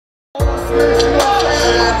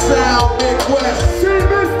South, Midwest,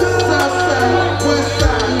 South side, West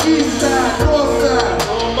side, East side, North side.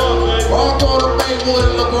 All go to Maywood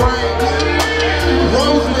and LaGrange.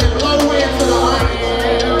 Roseland, low end to the Heights.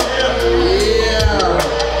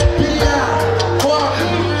 Yeah. P.I., Parker,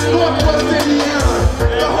 Northwest Indiana.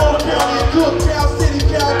 The whole county of Cook, Cal City,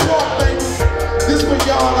 Cal Park, baby. This for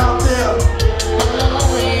y'all out there.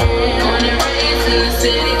 Born and raised in the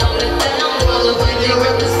city, hold it down. All the way they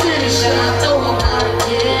rep the city, shut up, throw 'em out.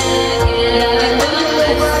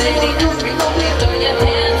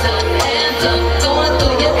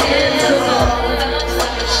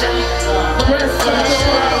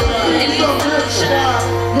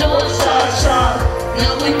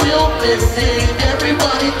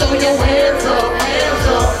 Everybody throw your hands up, hands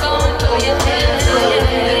up. Go and throw your hands up.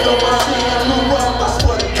 You know my city grew up, I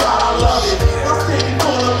swear to God I love it. My city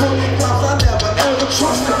full of broken cops, I never ever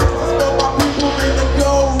trusted. I know my people in the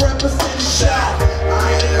gold, representing shot.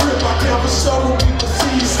 I ain't a grip, I can't for sure when people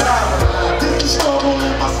see style. This is struggle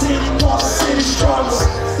in my city, part of city struggles.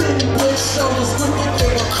 City with shoulders, with the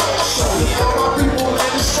nigga shoulders. All my people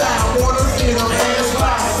in the shine, wanna see them hands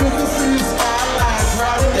fly. Business is skylines,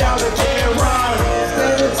 riding down the damn ride.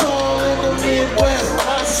 Standing tall in the Midwest,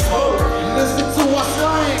 listen to our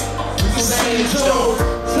slang, we can say it's old.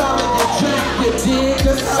 Time to get drunk, you dig,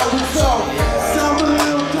 that's how we talk. Sound a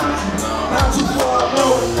little country, not too far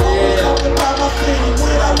north. Talking about my city,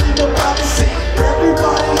 when I leave about the city.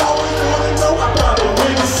 Everybody always wanna know about the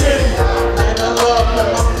winning city. And I love that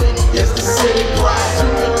my city is the city pride. You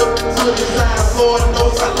can look into the design, Lord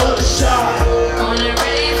knows I love the shine. Born and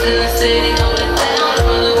raised in the city, hold it down.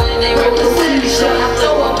 For the way they rep the city, shut up,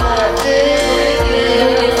 throw 'em out.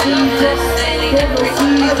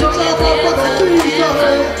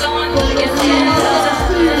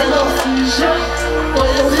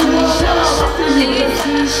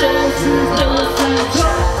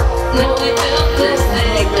 No, we built this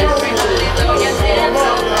thing. Everybody throw your hands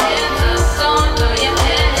up, hands up. Go and throw your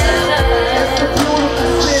hands up. It's a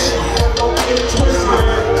beautiful city, don't get it twisted.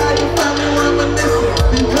 Now you found me reminiscing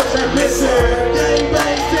because I miss it. Gang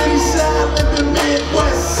bang, city side, living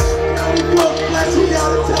Midwest. Now we broke flats, we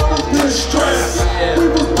out of town with good stress. We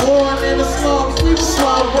was born in the slums, we was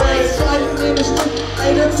slum raised. Fighting in the street,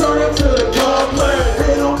 ain't it turn into the gunplay.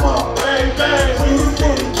 Hit 'em up, bang bang, we the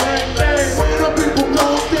city, bang bang. When the people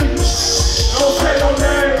gon' think, don't say no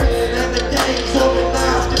name. And the gang's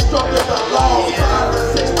organized, destructive the law. 5 to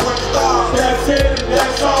 6 point stars, that's it,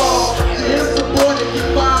 that's all. It's the boy that get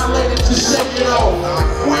violated, just shake it off.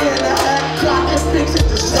 Wear the hat, cock and fix it,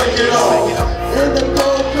 just shake it off. In the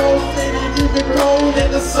Gold Coast city, even cold in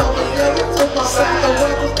the summer. Never took my side, the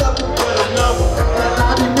weather's nothing but a number. And I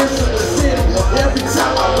be missing the city every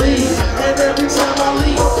time I leave. And every time I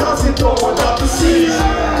leave, I'm constantly throwing up the seas.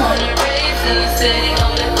 Born and raised in the city,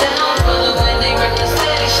 hold it down. For the way they rep the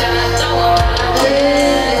city, shut up, throw 'em out.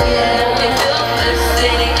 We built this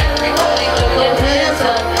city. Everybody throw your hands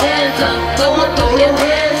up, hands up. Go and throw your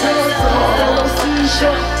hands up.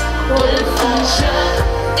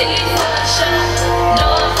 East side shot,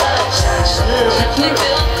 north side shot. We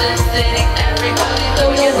built this city. Everybody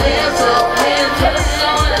throw your hands up, hands up. Go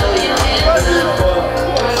and throw your hands up.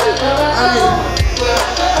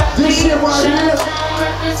 This shit right here,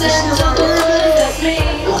 this shit right here, That's me.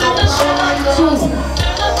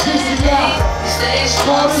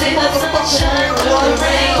 all these motherfuckers ain't running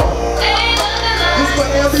around. This for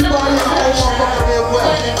everybody in the whole motherfucking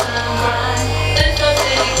Midwest.